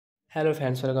Hello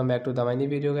friends, welcome back to the my new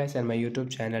video guys and my YouTube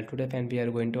channel. Today friends we are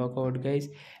going to talk about guys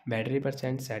battery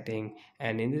percent setting,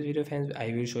 and in this video friends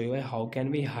I will show you how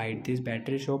can we hide this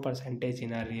battery show percentage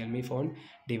in our Realme phone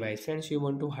device. Friends, you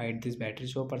want to hide this battery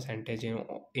show percentage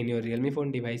in your Realme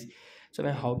phone device. So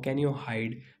how can you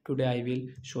hide? Today I will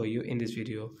show you in this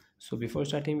video. So before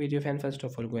starting video friends, first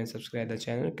of all go and subscribe the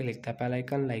channel, click the bell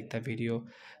icon, like the video.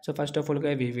 So first of all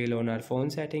guys, we will on our phone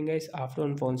setting guys. After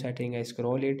on phone setting I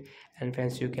scroll it, and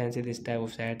friends you can see this type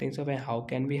of settings. So how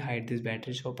can we hide this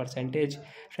battery show percentage?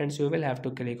 Friends, you will have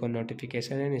to click on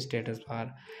notification and status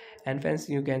bar, and friends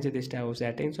you can see this type of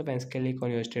settings. So friends, click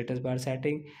on your status bar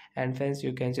setting, and friends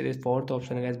you can see this fourth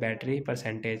option guys, battery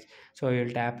percentage. So you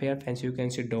will tap here. Friends, you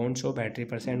can see don't show battery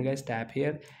percent guys, tap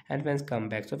here, and friends come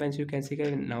back. So friends, you can see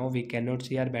guys, now we cannot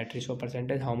see our battery show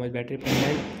percentage, how much battery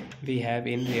percent we have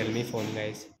in Realme phone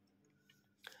guys.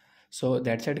 So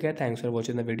that's it guys, thanks for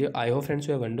watching the video. I hope friends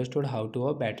you have understood how to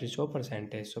a battery show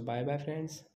percentage. So bye bye friends.